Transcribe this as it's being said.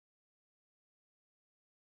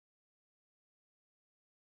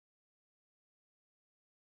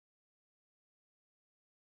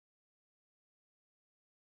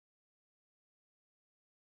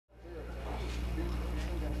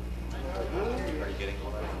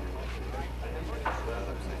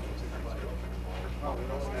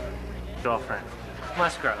Girlfriend.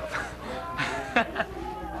 Musgrove.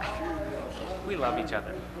 We love each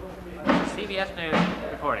other. CBS News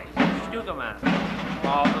reporting. Stugelman.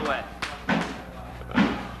 All the way.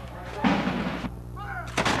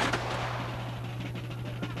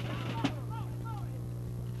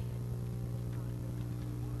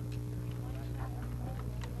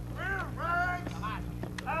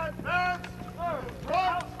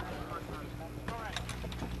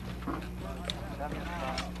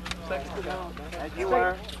 As you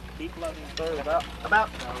were. Keep loading. Third, about.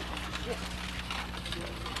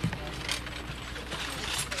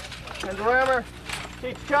 And the rammer.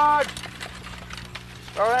 Keep charge.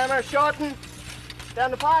 The rammer, shorten.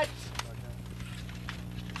 Down the pipes.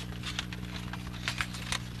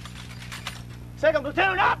 Second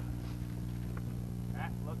platoon, up!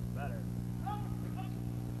 That looks better.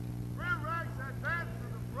 Rear ranks advance to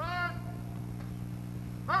the front.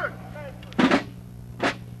 Hurry!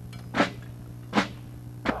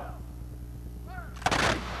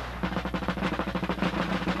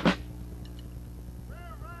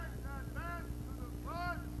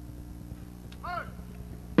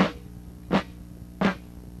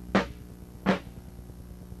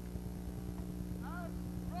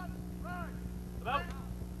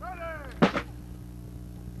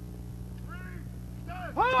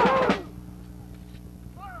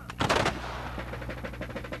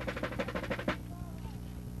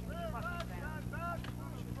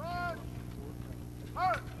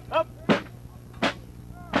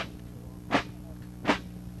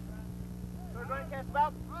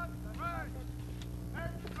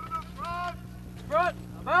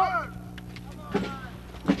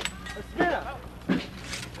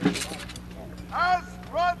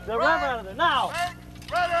 The rammer out of there now!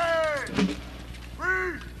 Ready!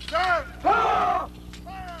 Reset! Up!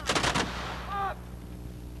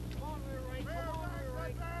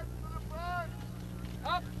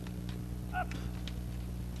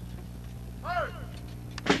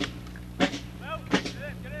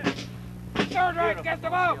 Third right against the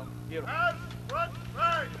boat! Hands front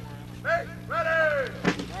right! Make ready!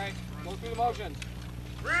 Right, go through the motions.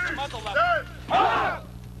 Reset! Up!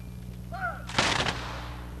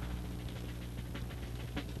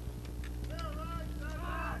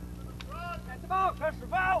 Out,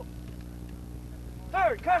 customer out!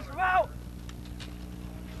 Third, customer out!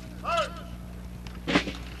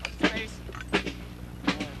 Space.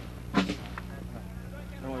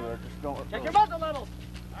 Check your muzzle levels!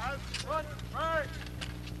 Hands front right!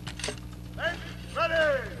 Make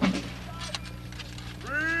ready!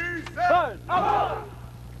 Reset! Third, out!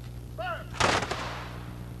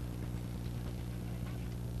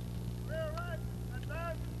 Rear right,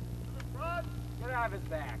 advance to the front. Get out of his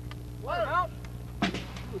back. Let him out!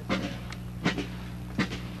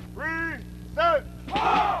 Reset!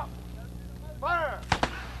 Fire!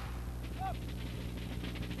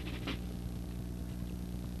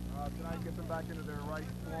 Tonight, get them back into their right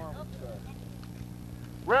form.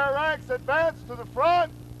 Rear ranks advance to the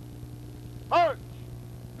front. March!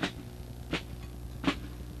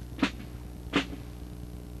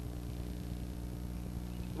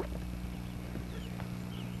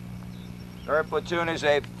 Third platoon is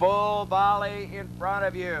a full volley in front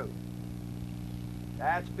of you.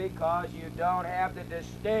 That's because you don't have the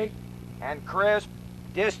distinct and crisp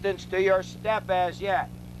distance to your step as yet.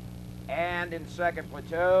 And in second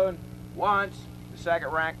platoon, once the second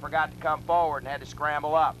rank forgot to come forward and had to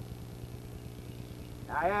scramble up.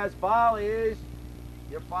 Now as volleys,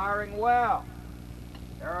 you're firing well.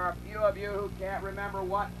 There are a few of you who can't remember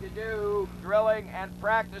what to do, drilling and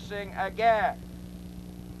practicing again.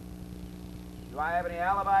 Do I have any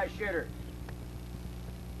alibi shooters?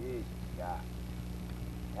 Jesus God.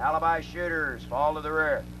 Alibi shooters, fall to the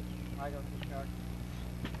rear. I go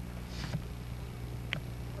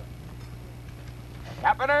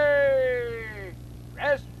Company!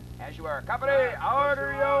 Rest as you are. Company,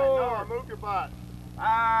 order your... No, move your butt.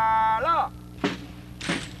 Fire!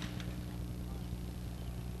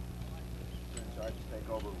 Sergeant, take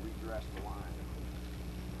over, redress the line.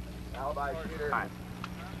 Alibi shooter.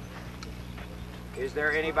 Is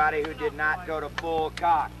there anybody who did not go to full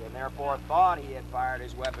cock and therefore thought he had fired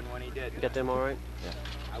his weapon when he did? Get them all right? Yeah.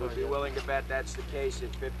 I would be willing to bet that's the case in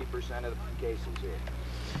 50% of the cases here.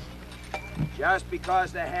 Just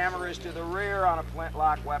because the hammer is to the rear on a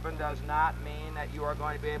flintlock weapon does not mean that you are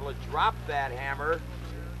going to be able to drop that hammer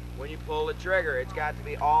when you pull the trigger. It's got to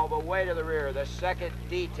be all the way to the rear, the second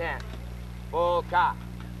detent. Full cock.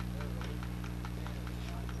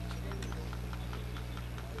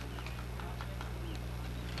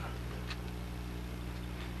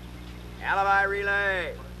 Alibi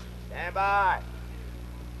relay. Stand by.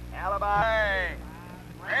 Alibi.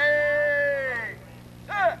 Hey!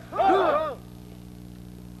 Set! Fire!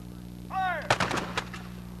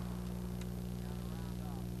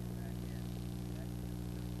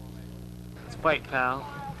 Let's fight, pal.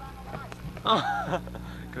 Oh.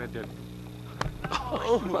 Go ahead, dude.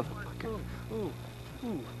 Oh, motherfucker.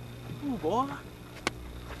 Ooh, boy.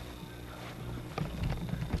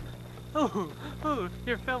 Oh,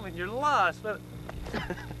 you're filming. You're lost. But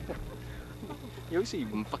You always see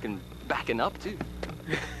you fucking backing up, too.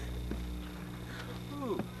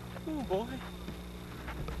 ooh, boy.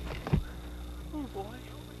 Ooh, boy.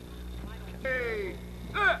 Hey!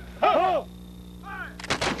 Ho!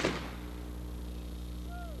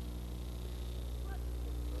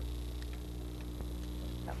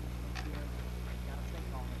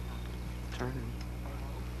 Turning.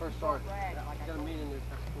 First start. Got a meeting there.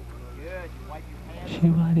 Good, you wipe your hands.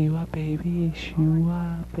 Shoo-ah-dee-wah, baby.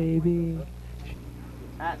 Shoo-ah, baby.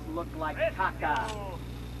 That looked like caca.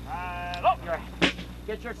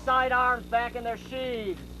 Get your sidearms back in their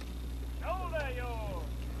sheaths.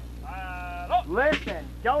 Listen,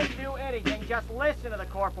 don't do anything. Just listen to the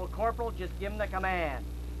corporal. Corporal, just give him the command.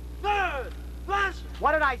 Flash!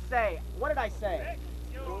 What did I say? What did I say?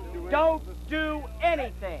 Don't do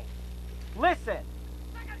anything. Listen.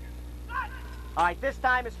 All right, this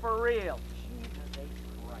time is for real. Jesus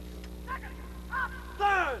Christ.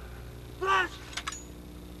 Third! Flash!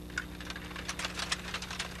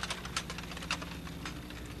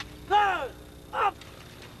 Third! Up!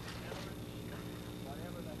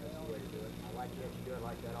 I like you to do it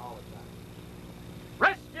like that all the time.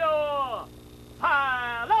 Rest your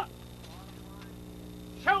pile up.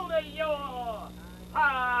 Shoulder your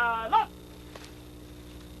pile up.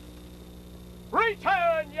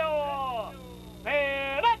 Return your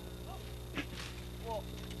bayonet.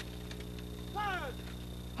 Third.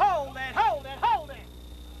 Hold it, hold it, hold it.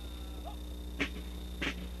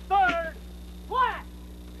 Third. Flat.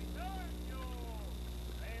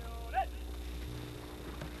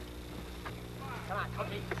 Come on,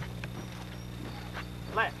 cookie.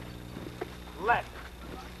 Left, left,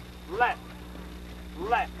 left,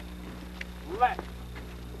 left, left,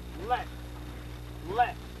 left,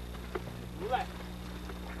 left, left,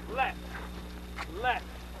 left, left,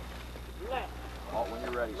 left. Halt when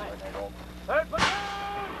you're ready, Sergeant Old. Third platoon!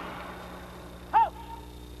 Halt!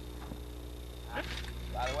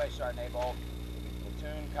 By the way, Sergeant Bolt,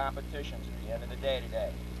 platoon competitions at the end of the day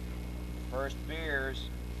today. First beers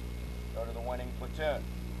go to the winning platoon.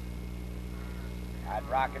 I'd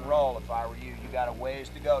rock and roll if I were you. You got a ways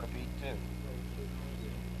to go to beat two.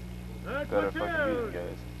 Third Better platoon! fucking beat it,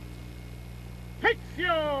 guys. Fix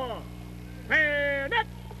your bayonet!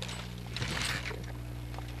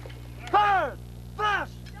 Third! Flash!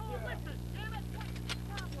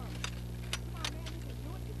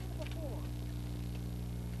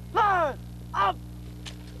 Third! Up!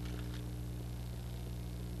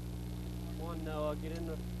 Come on now, I'll get in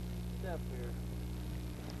the step here.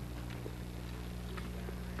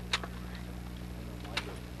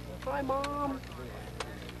 Hi, Mom.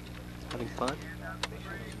 Having fun?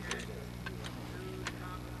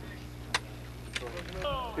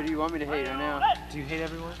 Who do you want me to hate right now? Do you hate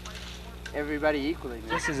everyone? Everybody equally, man.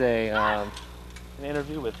 This is a an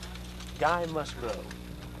interview with Guy Musgrove,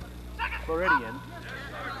 Floridian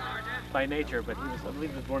by nature, but he was, I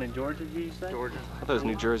believe, he was born in Georgia. Did you say? Georgia. I thought it was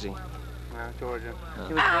New Jersey. No, Georgia.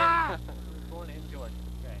 He was born in Georgia.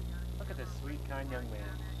 Okay. Look at this sweet, kind young man.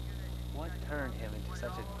 What turned him into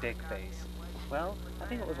such a dick face? Well, I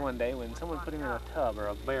think it was one day when someone put him in a tub or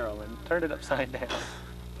a barrel and turned it upside down.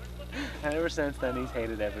 And ever since then, he's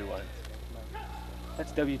hated everyone.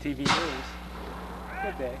 That's WTV News.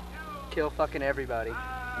 Good day. Kill fucking everybody.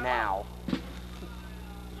 Now.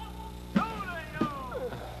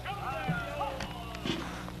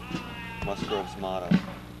 Musgrove's motto.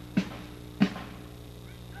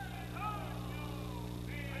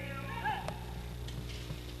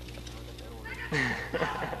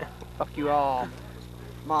 Fuck you all.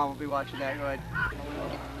 Mom will be watching that. Go ahead.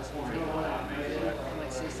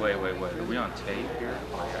 Wait. Are we on tape here?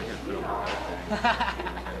 I gotta put on my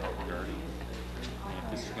thing. Dirty.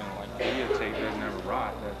 If this is gonna like videotape, doesn't never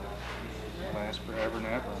rot, does it? Last forever and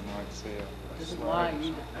ever, and like say a slide.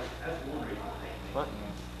 What?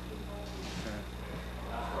 Okay.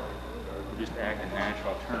 We're just acting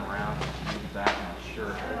natural. I'll turn around, move back in my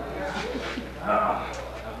shirt.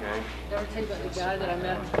 Okay. Did I ever tell you about the guy that I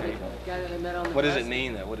met? The guy that I met on the What does bus? it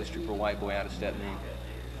mean, though? What does Trooper White Boy Out of Step mean?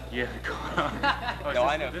 Yeah, oh, No,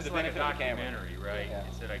 I know, This for is the like a benefit of the camera. documentary, right? Yeah.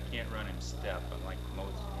 It said I can't run him step. I'm like the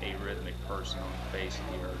most arrhythmic person on the face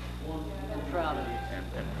of the earth. I'm proud of you.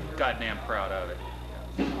 And goddamn proud of it.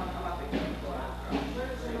 I'll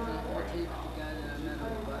tell you the guy that I met on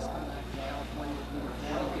the bus coming out from California with me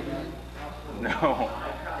before he came in. No,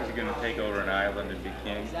 is he gonna take over an island and be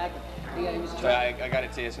king? Exactly. Yeah, he was So I got to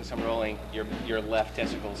tell you, since I'm rolling, your left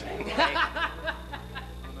testicles. Oh, no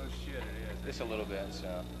shit, it is. Just a little bit,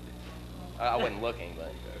 so. I wasn't looking,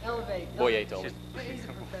 but. Elevate. Boye told me. But he's a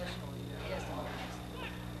professional. He has to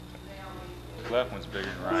The left one's bigger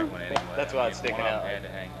than the right one anyway. That's why it's sticking one of out. them had to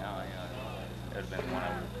hang out, you know. That would have been one I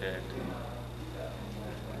would have picked.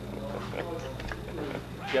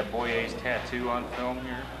 You got Boye's tattoo on film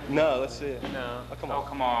here? No, let's see it. No. Oh, come Oh, on.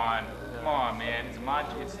 come on. Come on, man.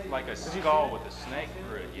 It's like a skull with a snake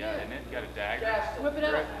through it. Yeah, isn't it? Got a dagger? whip it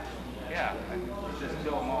out. Yeah. Just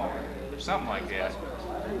kill them all. Something like that.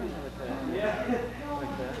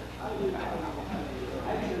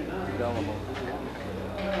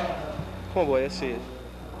 Come on, boy, let's see it.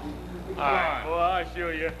 Alright, well, I'll show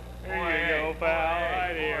you. There you go, pal.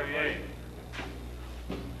 Right here,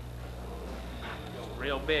 buddy.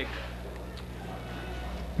 Real big.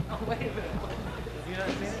 Oh, wait a minute. Have you not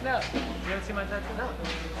seen it? No. You haven't seen my tattoo? No.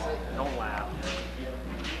 Don't laugh.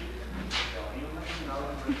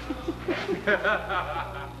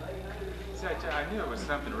 See, I knew it was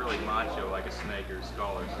something really macho, like a snake or a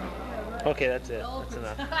skull or something. Okay, that's it. That's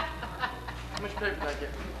enough. How much paper did I get?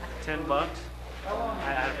 $10.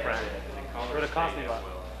 I had a friend. It would have cost me about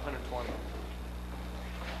 120.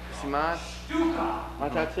 See mine? My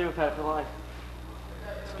tattoo, I've had it for life.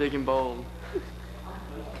 It's big and bold.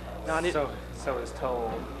 No, I need. So it's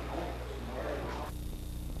told.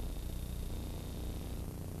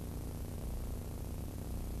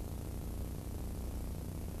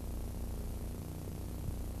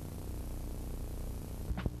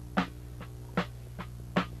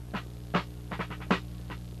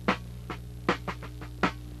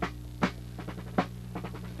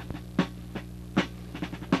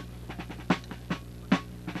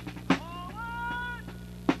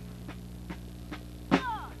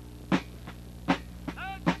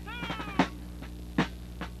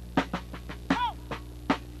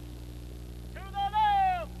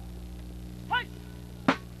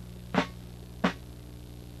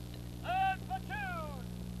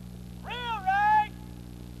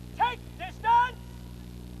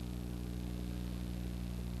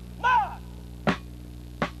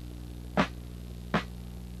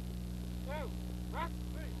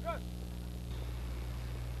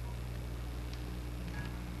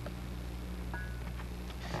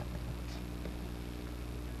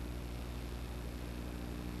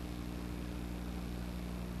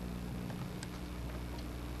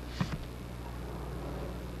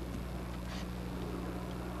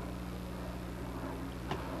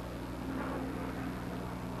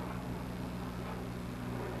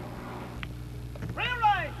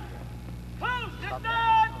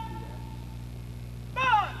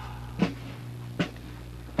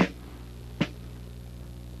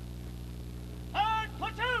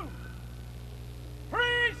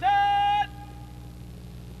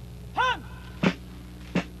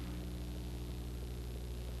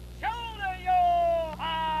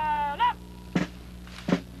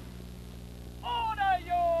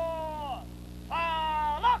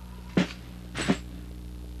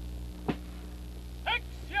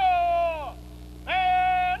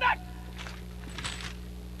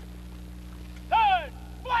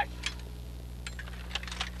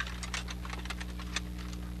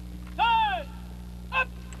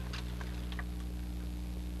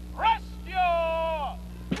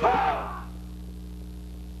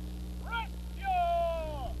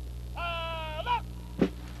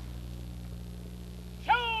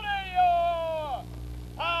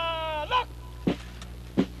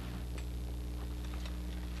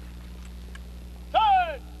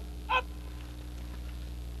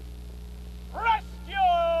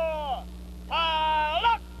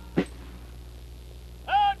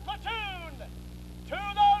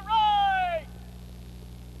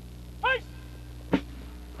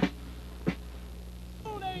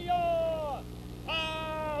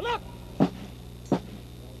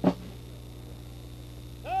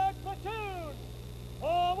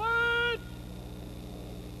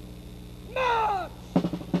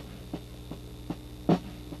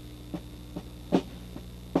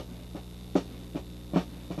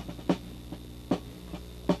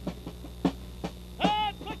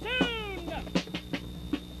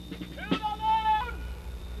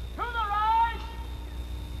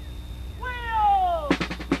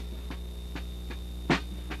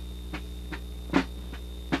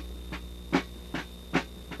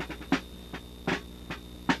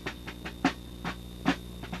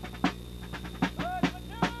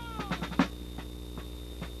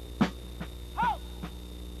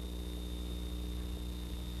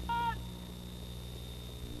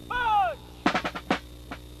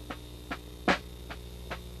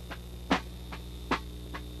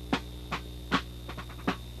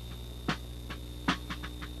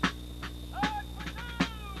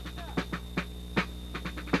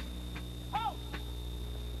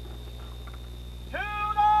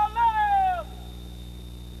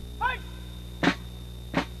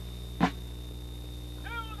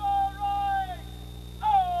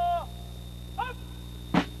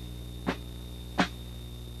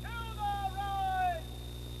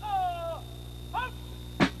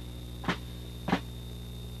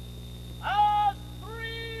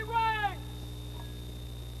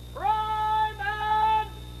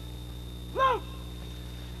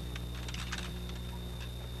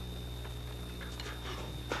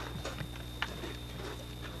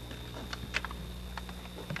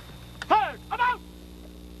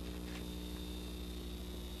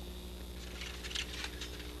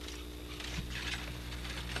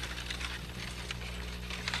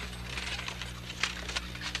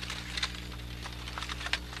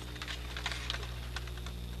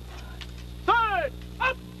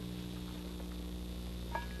 Up!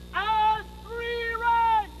 And 3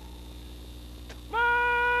 right!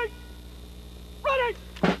 Make! Ready!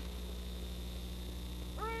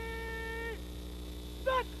 3,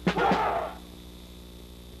 set!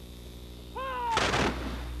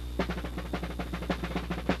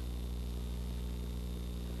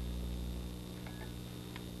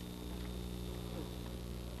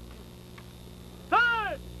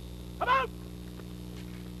 Time! Come out!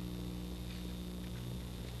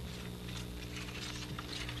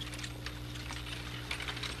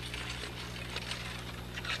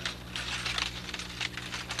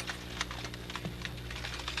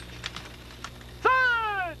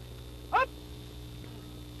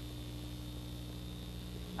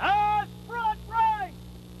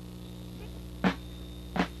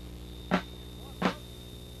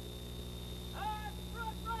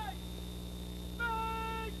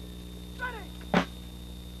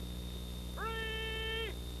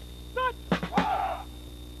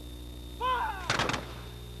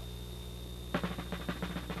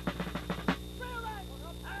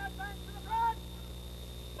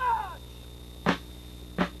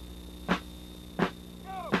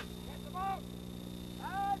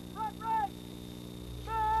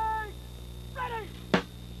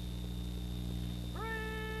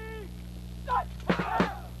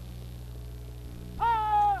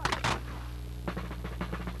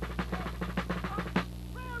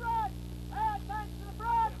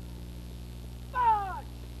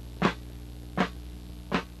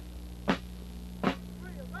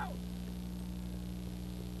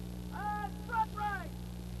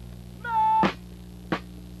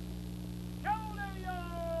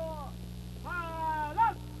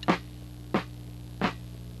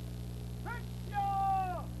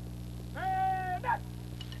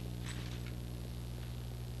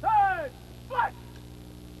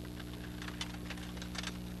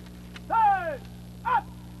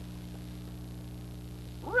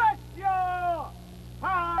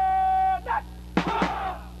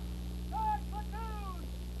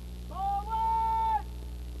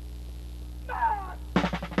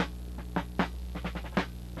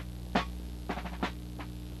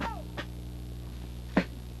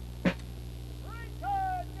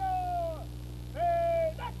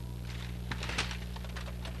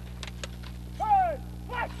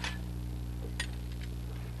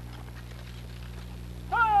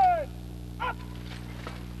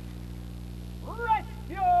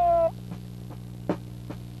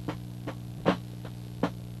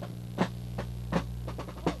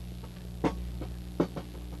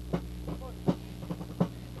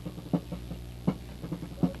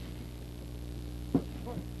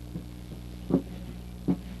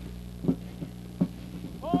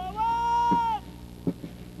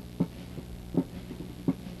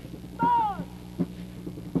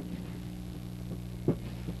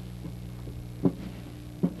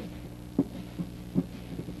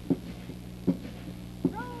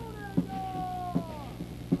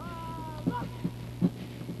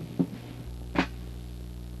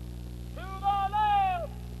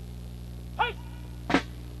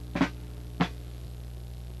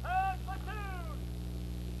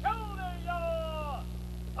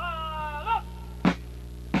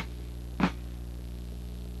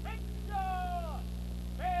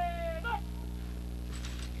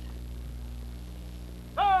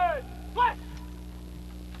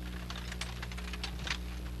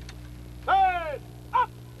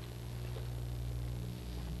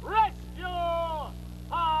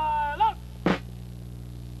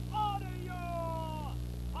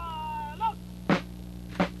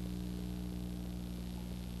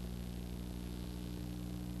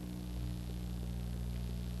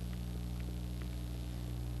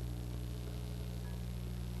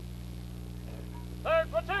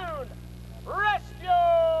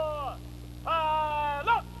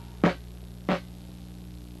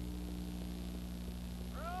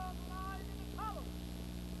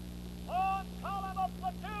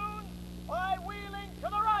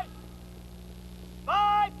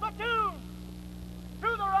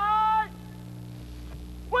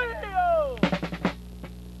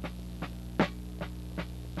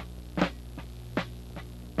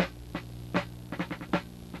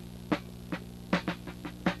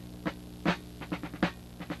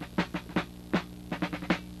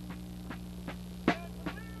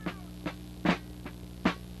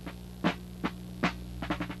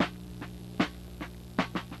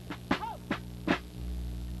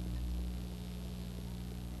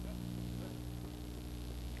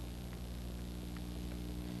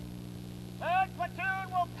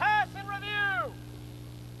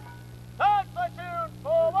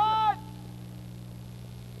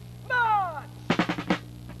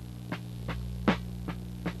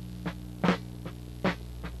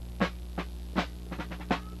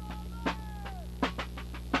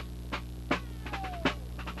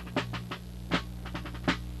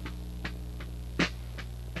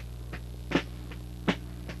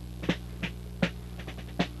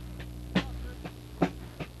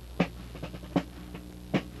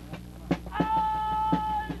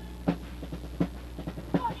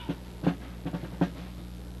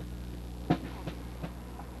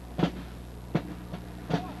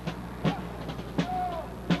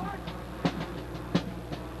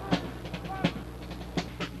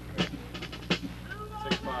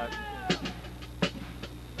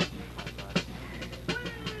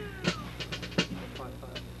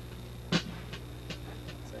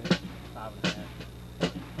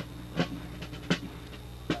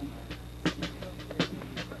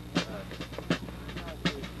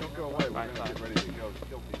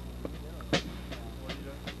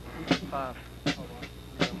 5. Hold on.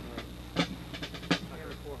 I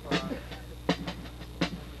hear 4 or 5.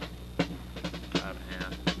 5.5.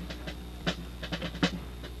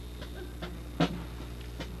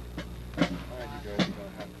 Alright, you guys are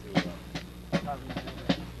gonna have to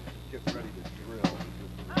get ready to drill.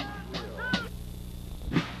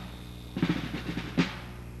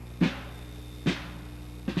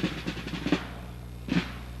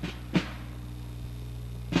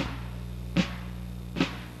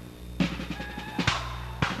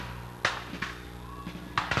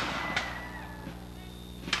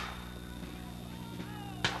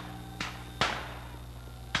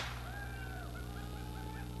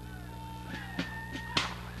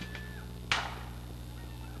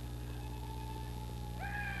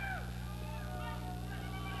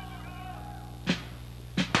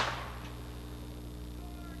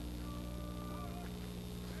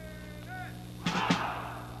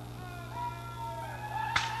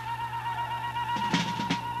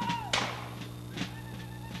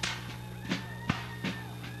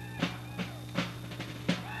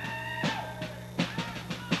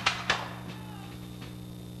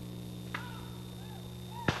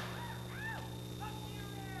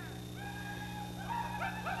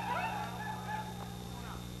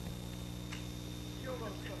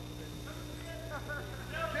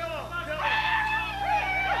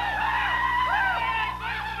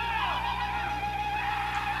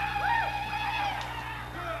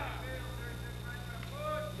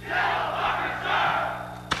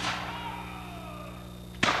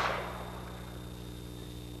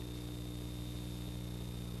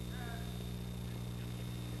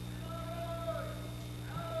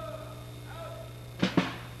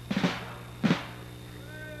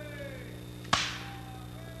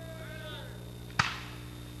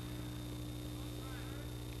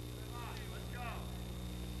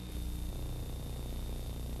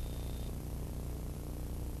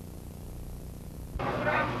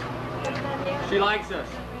 She likes us.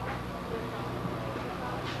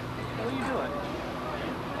 What are you doing?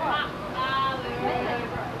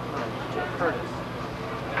 Curtis.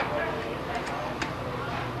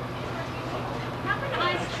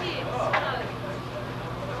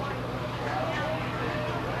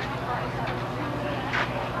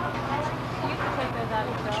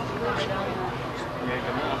 Yeah,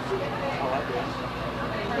 come on. I like this.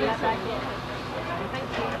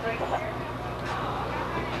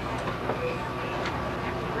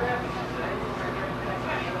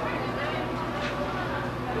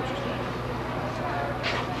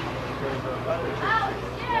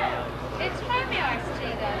 It's homey iced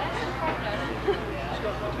tea though, that's the problem.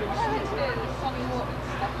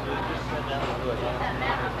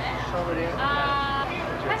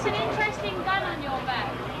 That's an interesting gun on your back.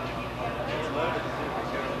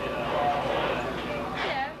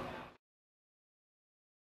 Yeah.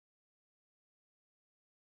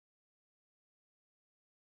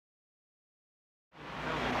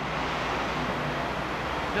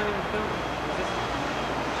 Not even filming.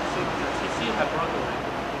 She see her brother.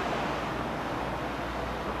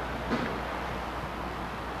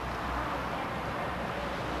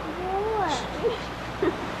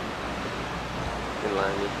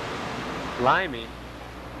 Limey. Limey?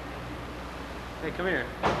 Hey, come here.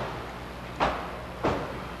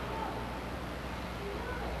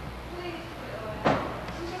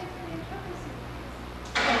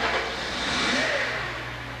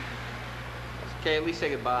 Okay, at least say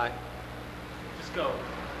goodbye. Just go.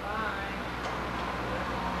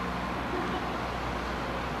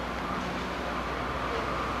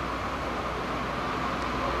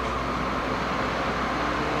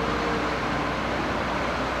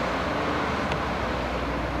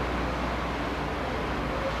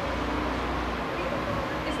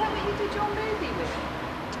 Is that what you did your movie with?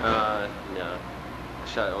 No. I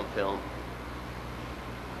shot it on film.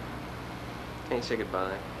 Can't say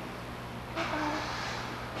goodbye.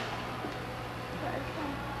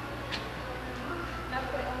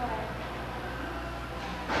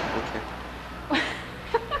 Okay.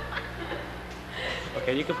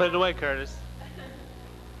 Okay, you can put it away, Curtis.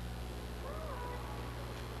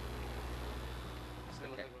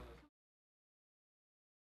 Okay.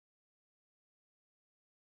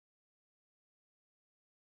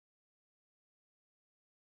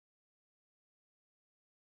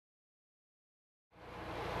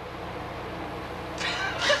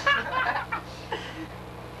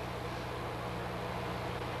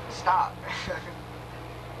 Stop.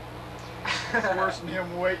 It's worse than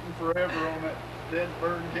him waiting forever on that dead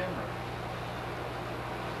bird camera.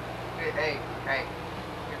 Hey,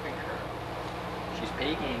 your finger hurt. She's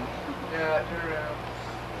peeking. Yeah, turn around.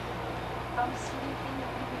 I'm sleeping.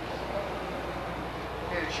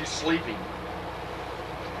 She's sleeping.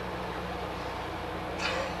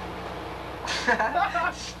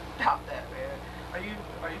 Stop that, man. Are you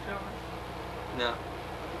filming? No.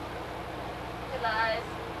 He lies.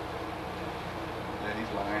 Yeah,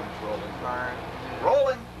 he's lying. It's rolling. Fine.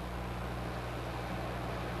 Rolling!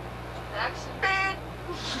 Action.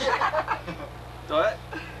 Do it.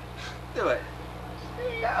 Do it.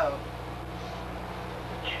 Yo.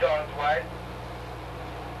 He's on his way.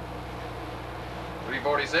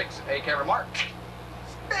 346, A camera mark.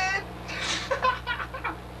 Spin.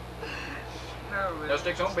 No, man. No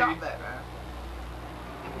sticks on, Stop baby. that, man.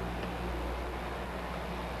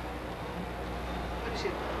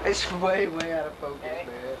 It's way out of focus, man.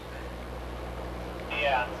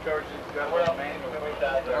 Yeah. Well, man.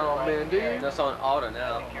 Oh, man, dude. That's on auto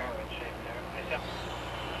now.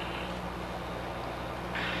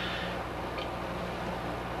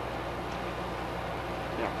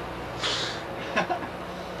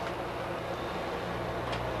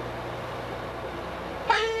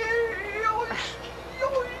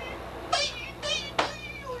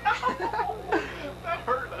 That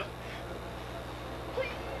hurt us.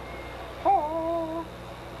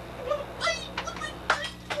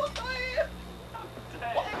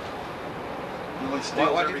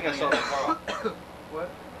 Why do you think I stole it from Carl? What?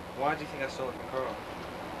 Why do you think I stole it from Carl?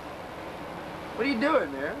 What are you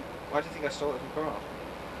doing, man? Why do you think I stole it from Carl?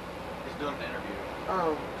 He's doing an interview.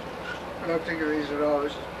 I don't think there is at all.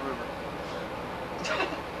 This is a rumor.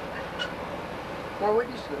 Well, what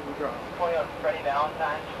do you say, McGraw? Pulling up Freddie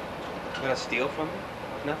Valentine. You gonna steal from me?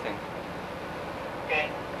 Nothing. Okay.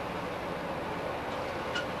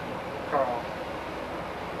 Carl.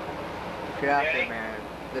 If you're out Danny? there, man,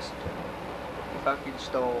 listen to me. You fucking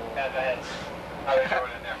stole Yeah, go ahead. How are you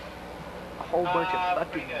doing in there? a whole bunch of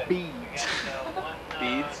fucking pretty good. beads.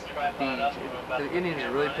 Beads? Beads. The Indians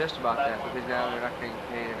are really pissed about that because now they're not getting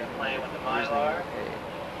paid everything they originally got paid.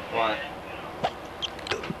 Why?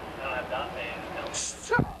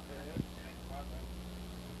 Stop.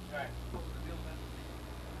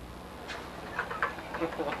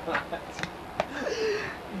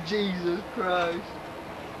 Jesus Christ.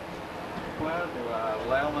 Well, do I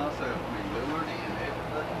allow myself to be lured in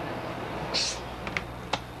everything?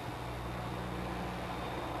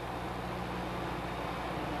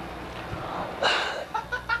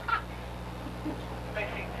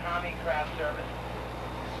 Fixing Tommy craft service.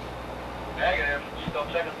 Negative. Still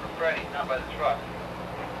checking for Freddie, not by the truck.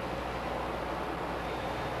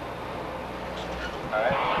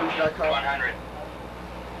 Alright. Who should I call? 100.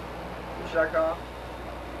 Who should I call?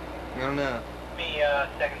 I don't know. Me,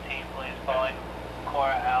 second team, please, calling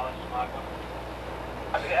Cora, Alice, Marco.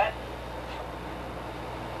 Copy that?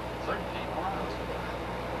 17 miles.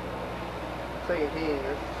 Second team.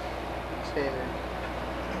 Standard.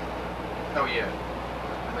 Oh, yeah.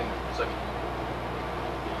 I think second.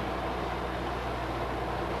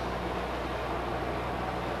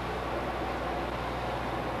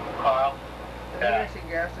 Carl. Is there anything,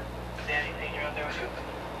 Gaston? Danny Senior out there with you?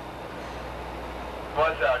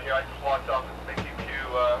 Was out here. I just walked off and thinking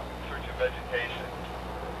to search of vegetation.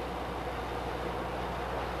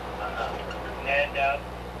 And,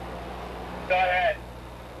 go ahead.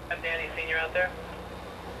 Have Danny Senior out there?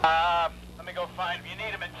 Let me go find him. You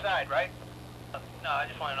need him inside, right? No, I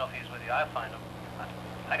just want to know if he's with you. I'll find him.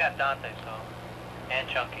 I got Dante, so. And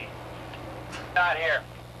Chunky. Not here.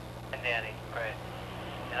 And Danny. Great.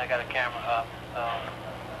 And I got a camera up, so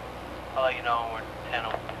I'll let you know when we're 10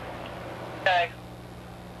 over. Okay.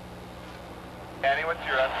 Danny, what's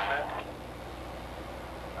your estimate?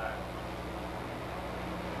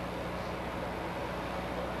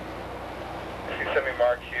 You sent me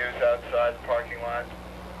Mark Hughes outside the parking lot.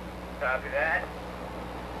 Copy that.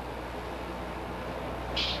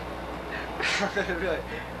 Really?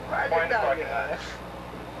 Why Point did the parking that lot.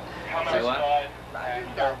 Come Say what? outside Why and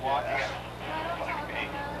did start that walking.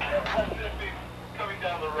 Coming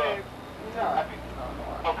down the road. No.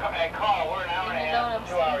 Oh, and Carl, we're an hour and a half,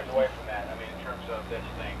 2 hours away from that. I mean, in terms of this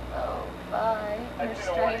thing. Oh, bye. I You're just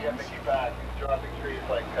don't want to get strange. Mickey back. He's dropping trees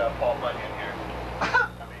like Paul Bunyan here. I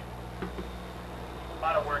mean, a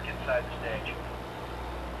lot of work inside the stage.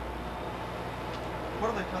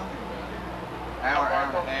 What are they talking about here? Hour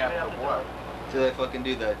and a half of what? So they fucking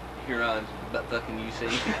do the Huron butt fucking UC.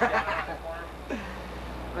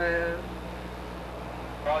 Man,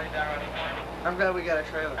 Carl, you down on any I'm glad we got a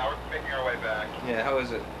trailer. Now we're making our way back. Yeah, how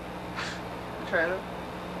is it? Trailer?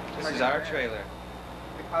 This Like is a our van. trailer.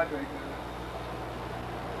 The Padre trailer.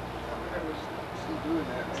 I was still doing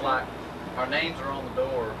that. It's like our names are on the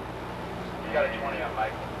door. You got a 20 on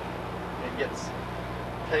Michael. It gets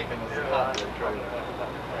taking us out of the trailer.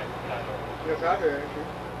 Yes, I do, actually.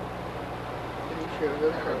 Can you show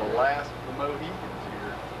this? They're the last of the Mohicans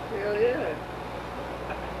here. Hell yeah.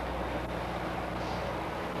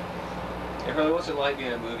 Hey, Harley, what's it like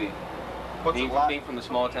being in a movie? What's it like? Being from the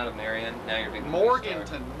small town of Marion, now you're being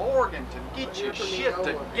Morganton, get your shit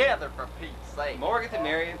together for Pete's sake. Morganton,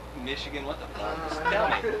 Marion, Michigan, what the fuck? Just tell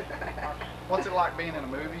me. What's it like being in a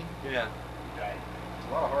movie? Yeah. It's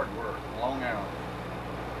a lot of hard work, long hours.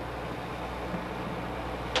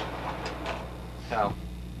 How?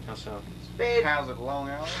 How so? How's it long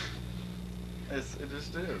hours? It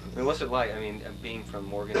just is. I mean, what's it like? I mean, being from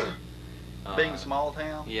Morganton. Being a small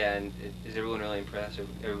town? Yeah, and is everyone really impressed?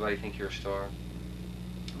 Everybody think you're a star?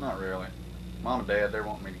 Not really. Mom and Dad, they're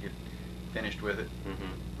wanting me to get finished with it.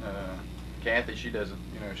 Kathy, she doesn't,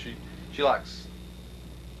 you know, she likes,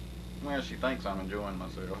 well, she thinks I'm enjoying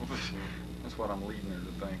myself. That's what I'm leading her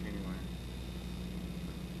to think anyway.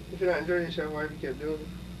 If you're not enjoying yourself, why have you kept doing it?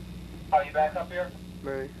 Are you back up here?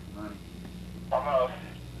 Money. Money. Almost.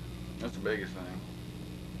 That's the biggest thing.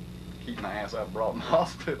 Keep my ass up brought in the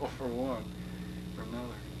hospital for one, for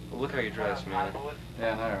another. Well, look how you're dressed, man.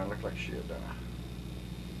 Yeah, I know, I look like shit, don't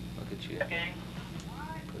I? Look at you.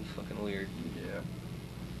 Pretty fucking weird. Yeah.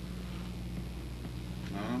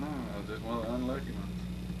 I don't know, I was just one of the unlucky ones.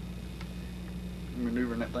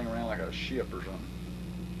 Maneuvering that thing around like a ship or something.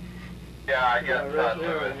 Yeah, I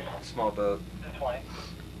guess Small boat. 20.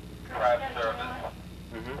 Private service.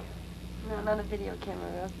 No, not a video camera,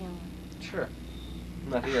 real camera. Sure.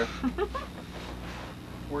 Not here.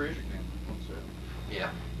 Where is your camera?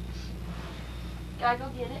 Yeah. Gotta go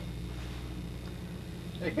get it.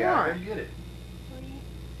 Hey, guy, go get it.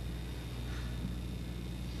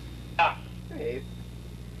 Hey,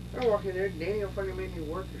 I walk in there, Danny will fucking make me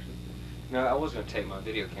work or something. No, I was gonna take my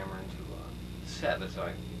video camera into set, but so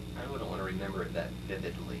I wouldn't want to remember it that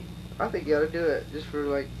vividly. I think you ought to do it just for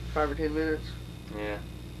like 5 or 10 minutes. Yeah.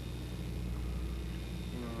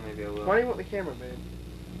 Maybe I will. Why do you want the camera, man?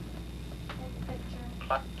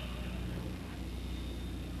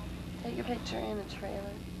 Take a picture in a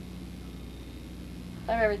trailer.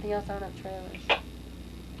 I have everything else on up trailers.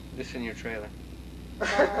 This in your trailer.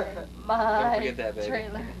 My Don't forget that, baby.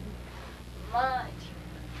 trailer. My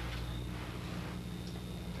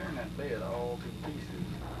Turn that bed all to pieces.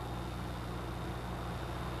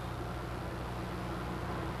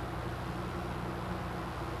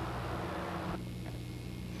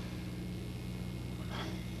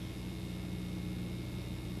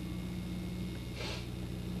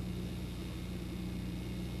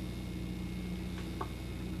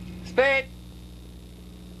 Spade!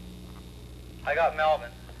 I got Melvin.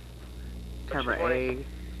 Camera A,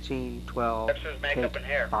 scene 12, Extras, makeup, and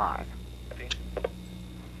hair. 5.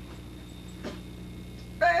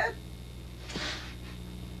 Bad.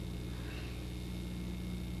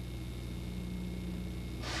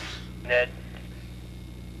 Ned.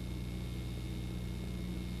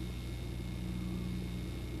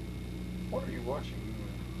 What are you watching?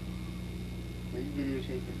 Are you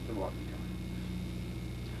videotaping the walkie?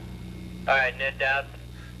 Alright, Ned down.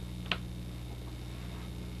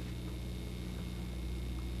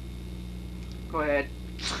 Go ahead.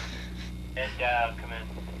 Ned down, come in.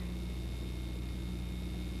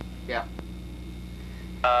 Yeah.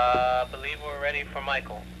 Believe we're ready for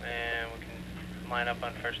Michael, and we can line up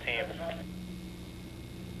on first team.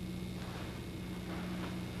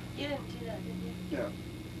 You didn't do that, did you? No.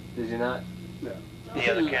 Did you not? No.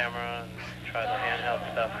 The other camera, and try the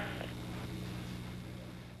handheld stuff.